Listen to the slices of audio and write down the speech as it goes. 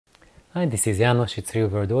Hi, this is Janos, it's Real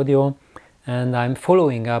World Audio, and I'm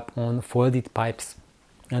following up on folded pipes.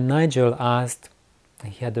 And Nigel asked,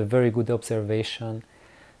 he had a very good observation,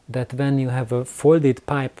 that when you have a folded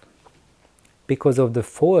pipe, because of the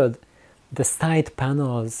fold, the side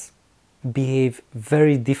panels behave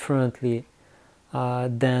very differently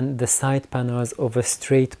than the side panels of a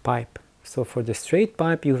straight pipe. So for the straight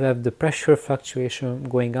pipe, you have the pressure fluctuation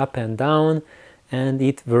going up and down, and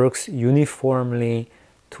it works uniformly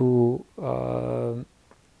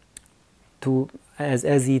as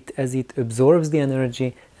it absorbs the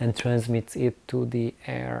energy and transmits it to the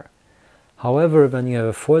air. However, when you have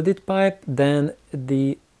a folded pipe, then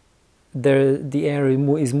the air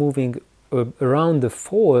is moving around the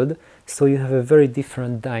fold, so you have a very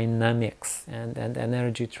different dynamics and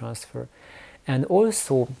energy transfer. And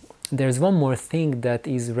also, there's one more thing that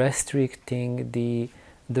is restricting the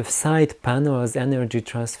side panel's energy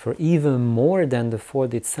transfer even more than the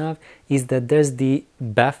fold itself, is that there's the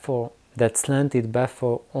baffle, that slanted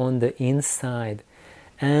baffle on the inside,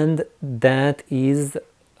 and that is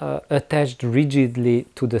attached rigidly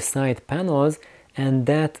to the side panels, and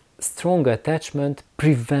that strong attachment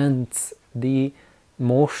prevents the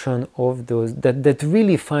motion of those, that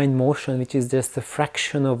really fine motion, which is just a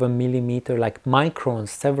fraction of a millimeter, like microns,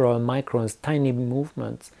 several microns, tiny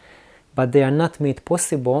movements. But they are not made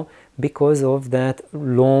possible because of that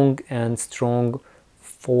long and strong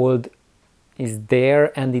fold is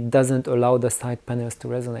there, and it doesn't allow the side panels to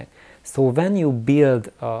resonate. So when you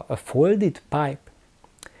build a folded pipe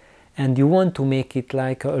and you want to make it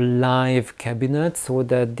like a live cabinet so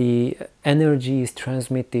that the energy is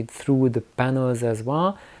transmitted through the panels as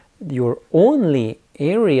well, your only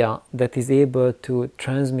area that is able to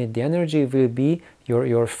transmit the energy will be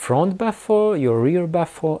your front baffle, your rear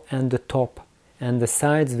baffle, and the top, and the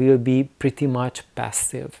sides will be pretty much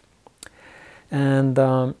passive. And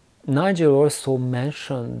Nigel also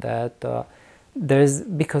mentioned that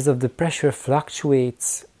because of the pressure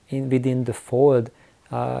fluctuates within the fold,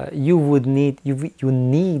 you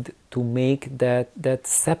need to make that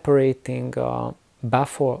separating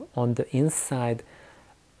baffle on the inside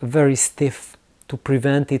very stiff to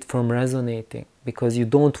prevent it from resonating, because you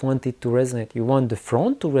don't want it to resonate. You want the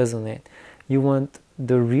front to resonate, you want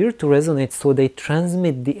the rear to resonate, so they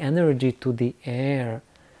transmit the energy to the air,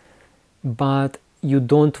 but you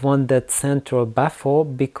don't want that central baffle,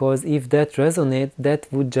 because if that resonates, that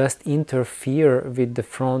would just interfere with the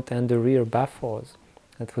front and the rear baffles.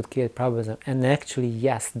 That would create problems. And actually,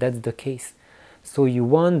 yes, that's the case. So you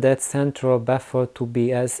want that central baffle to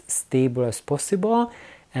be as stable as possible,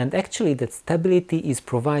 and actually that stability is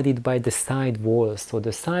provided by the side walls. So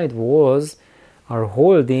the side walls are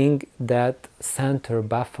holding that center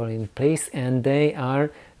baffle in place, and they are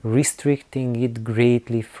restricting it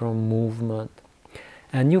greatly from movement.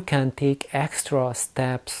 And you can take extra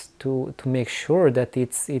steps to make sure that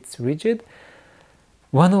it's rigid.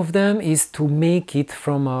 One of them is to make it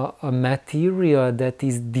from a material that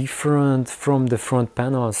is different from the front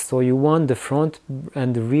panels. So you want the front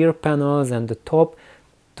and the rear panels and the top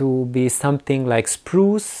to be something like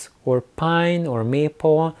spruce or pine or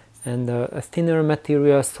maple, and a thinner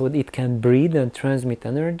material so it can breathe and transmit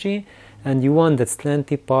energy. And you want that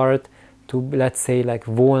slanty part to, let's say, like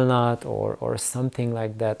walnut or something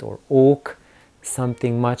like that, or oak,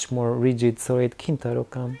 something much more rigid. So it Kintaro,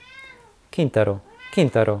 come. Kintaro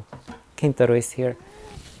is here.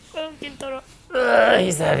 Kintaro.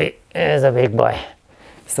 He's heavy. He's a big boy.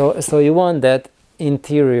 So you want that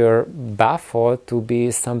interior baffle to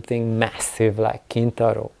be something massive like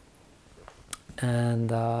Kintaro.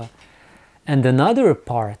 And another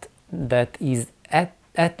part that is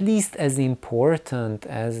at least as important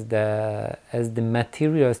as the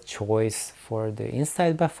materials choice for the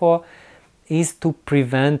inside baffle is to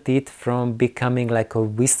prevent it from becoming like a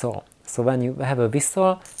whistle. So when you have a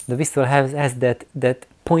whistle, the whistle has that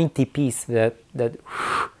pointy piece that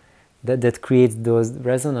creates those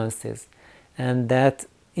resonances, and that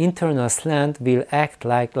internal slant will act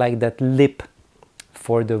like that lip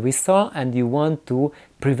for the whistle, and you want to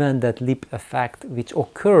prevent that lip effect, which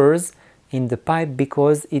occurs in the pipe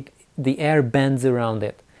because the air bends around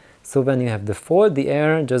it. So when you have the fold, the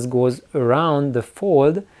air just goes around the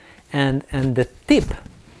fold, and the tip.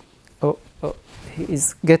 Oh, he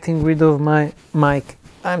is getting rid of my mic.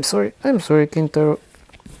 I'm sorry, Kintaro.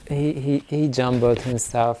 He jumbled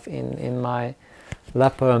himself in my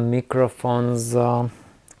lapel microphone's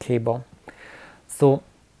cable. So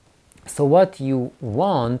what you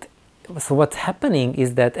want, so what's happening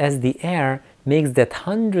is that as the air makes that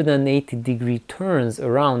 180-degree turns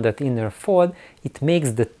around that inner fold, it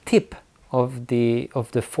makes the tip of the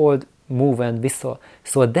fold move and whistle.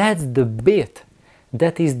 So that's the bit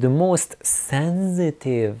that is the most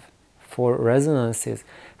sensitive for resonances.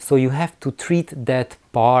 So you have to treat that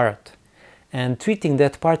part. And treating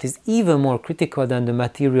that part is even more critical than the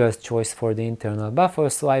material's choice for the internal buffer.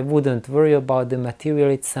 So I wouldn't worry about the material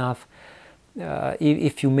itself.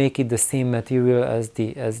 If you make it the same material as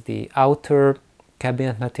the outer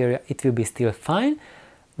cabinet material, it will be still fine.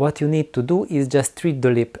 What you need to do is just treat the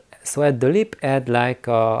lip. So at the lip, add like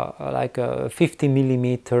a 50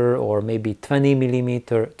 millimeter or maybe 20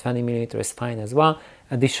 millimeter. 20 millimeter is fine as well.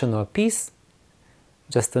 Additional piece,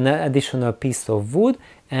 just an additional piece of wood,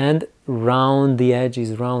 and round the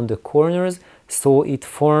edges, round the corners, so it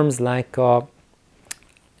forms like a.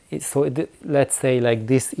 Let's say like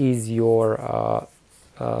this is your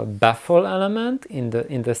baffle element in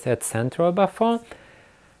the set central baffle,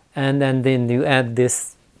 and then you add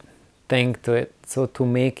this thing to it. So to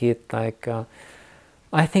make it like,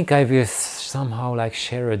 I think I will somehow like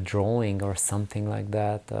share a drawing or something like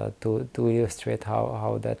that to illustrate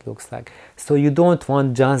how that looks like. So you don't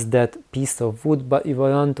want just that piece of wood, but you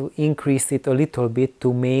want to increase it a little bit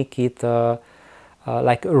to make it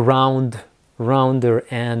like a rounder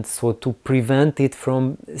end, so to prevent it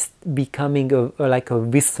from becoming like a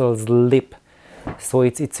whistle's lip. So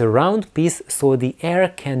it's a round piece, so the air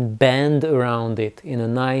can bend around it in a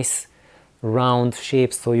nice round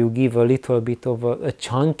shape, so you give a little bit of a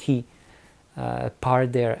chunky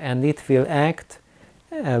part there, and it will act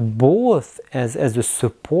both as a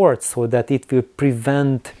support, so that it will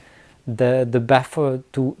prevent the baffle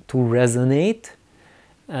to resonate,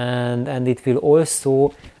 and it will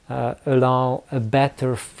also allow a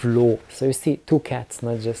better flow. So you see, two cats,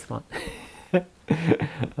 not just one.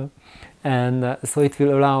 And so it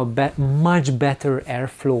will allow much better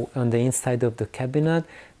airflow on the inside of the cabinet,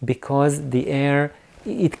 because the air,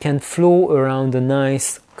 it can flow around a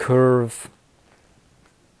nice curve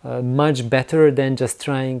much better than just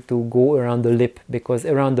trying to go around the lip, because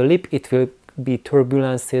around the lip it will be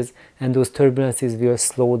turbulences, and those turbulences will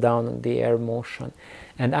slow down the air motion.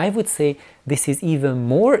 And I would say this is even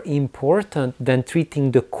more important than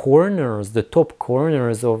treating the corners, the top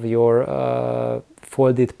corners of your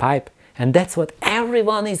folded pipe. And that's what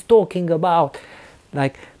everyone is talking about.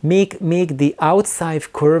 Like make the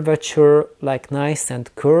outside curvature like nice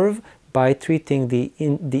and curve by treating the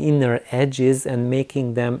inner edges and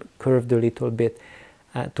making them curved a little bit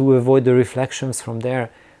to avoid the reflections from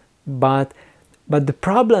there. But the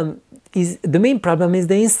problem is, the main problem is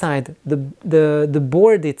the inside, the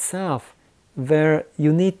board itself, where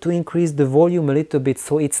you need to increase the volume a little bit,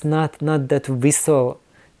 so it's not that whistle,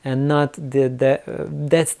 and not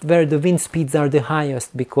that's where the wind speeds are the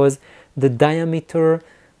highest, because the diameter,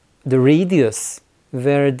 the radius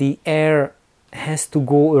where the air has to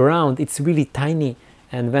go around, it's really tiny.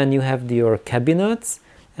 And when you have your cabinets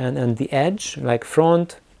and the edge, like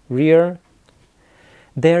front, rear,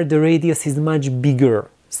 there the radius is much bigger,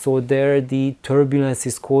 so there the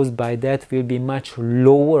turbulences caused by that will be much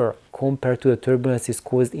lower compared to the turbulences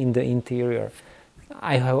caused in the interior.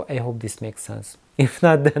 I hope this makes sense. If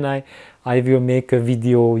not, then I will make a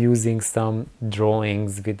video using some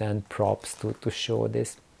drawings with and props to show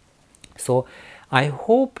this. So I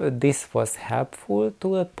hope this was helpful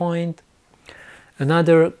to a point.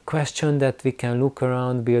 Another question that we can look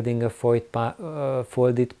around building a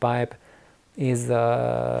folded pipe is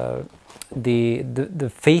the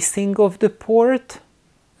facing of the port.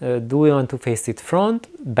 Do we want to face it front,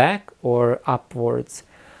 back, or upwards?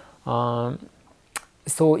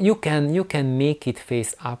 So you can make it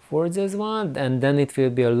face upwards as well, and then it will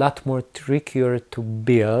be a lot more trickier to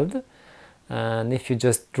build. And if you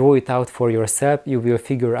just draw it out for yourself, you will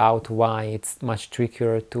figure out why it's much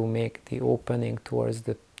trickier to make the opening towards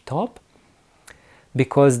the top,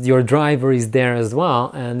 because your driver is there as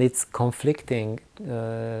well, and it's conflicting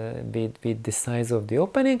with the size of the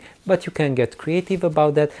opening. But you can get creative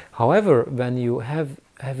about that. However, when you have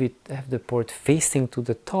the port facing to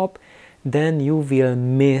the top, then you will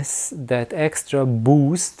miss that extra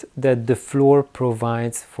boost that the floor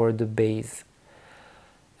provides for the base.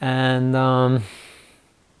 And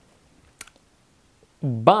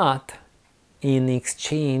but in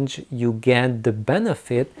exchange you get the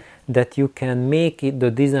benefit that you can make it,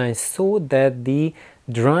 the design, so that the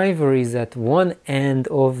driver is at one end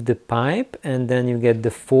of the pipe, and then you get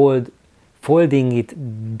the folding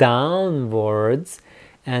it downwards,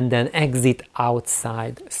 and then exit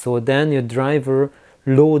outside. So then your driver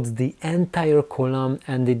loads the entire column,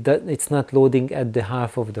 and it's not loading at the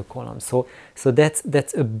half of the column. So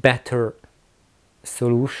that's a better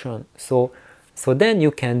solution. So then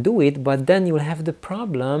you can do it, but then you'll have the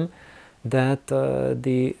problem that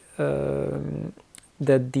the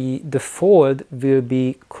fold will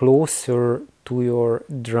be closer to your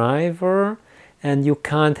driver, and you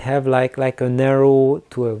can't have like a narrow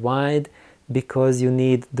to a wide, because you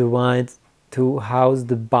need the wide to house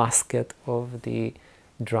the basket of the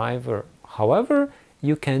driver. However,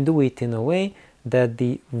 you can do it in a way that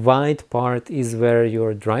the wide part is where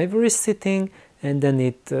your driver is sitting, and then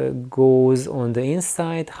it goes on the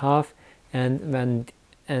inside half, and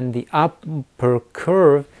the upper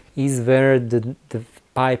curve is where the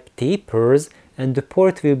pipe tapers, and the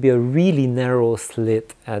port will be a really narrow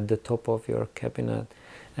slit at the top of your cabinet,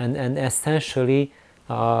 and essentially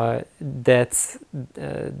that's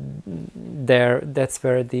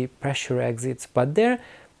where the pressure exits. But there,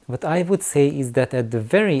 what I would say is that at the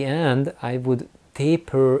very end I would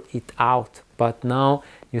taper it out. But now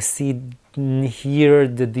you see here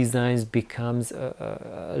the designs becomes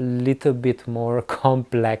a little bit more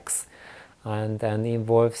complex and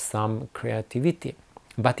involves some creativity.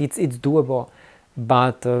 But it's doable.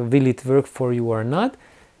 But will it work for you or not?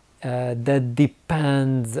 That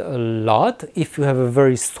depends a lot. If you have a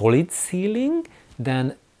very solid ceiling,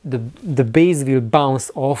 then the base will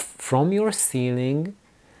bounce off from your ceiling,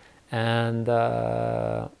 and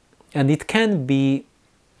it can be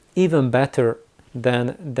even better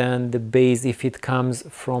than the base if it comes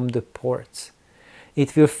from the ports.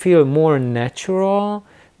 It will feel more natural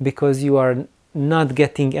because you are not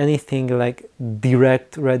getting anything like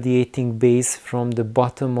direct radiating base from the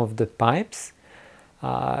bottom of the pipes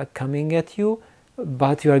coming at you,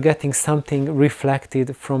 but you are getting something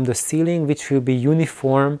reflected from the ceiling, which will be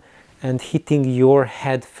uniform and hitting your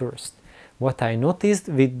head first. What I noticed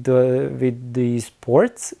with these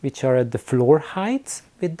ports, which are at the floor heights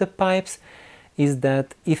with the pipes, is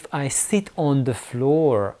that if I sit on the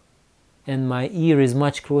floor and my ear is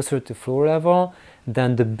much closer to floor level,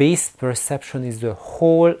 then the bass perception is a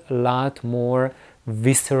whole lot more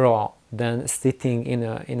visceral than sitting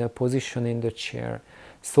in a position in the chair.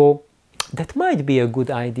 So that might be a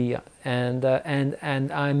good idea, and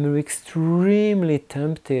I'm extremely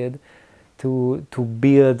tempted to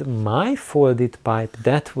build my folded pipe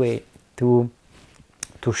that way, to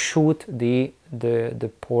shoot the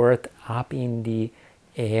port up in the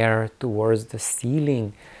air towards the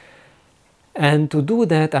ceiling. And to do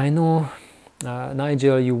that, I know,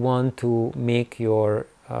 Nigel, you want to make your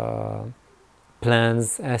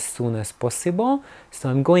plans as soon as possible, so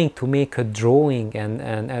I'm going to make a drawing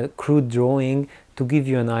and a crude drawing to give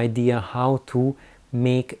you an idea how to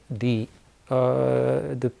make the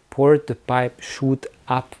pipe shoot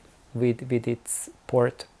up with its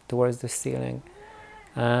port towards the ceiling,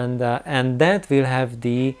 and that will have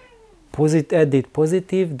the added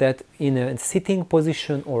positive that in a sitting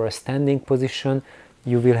position or a standing position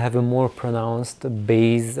you will have a more pronounced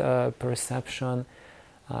bass perception,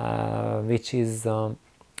 which is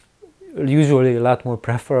usually a lot more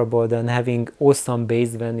preferable than having awesome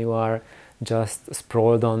bass when you are just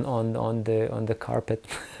sprawled on the carpet.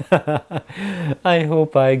 I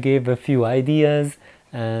hope I gave a few ideas,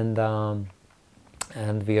 and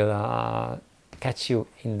we'll catch you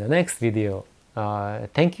in the next video.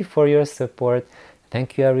 Thank you for your support.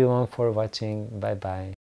 Thank you everyone for watching. Bye bye.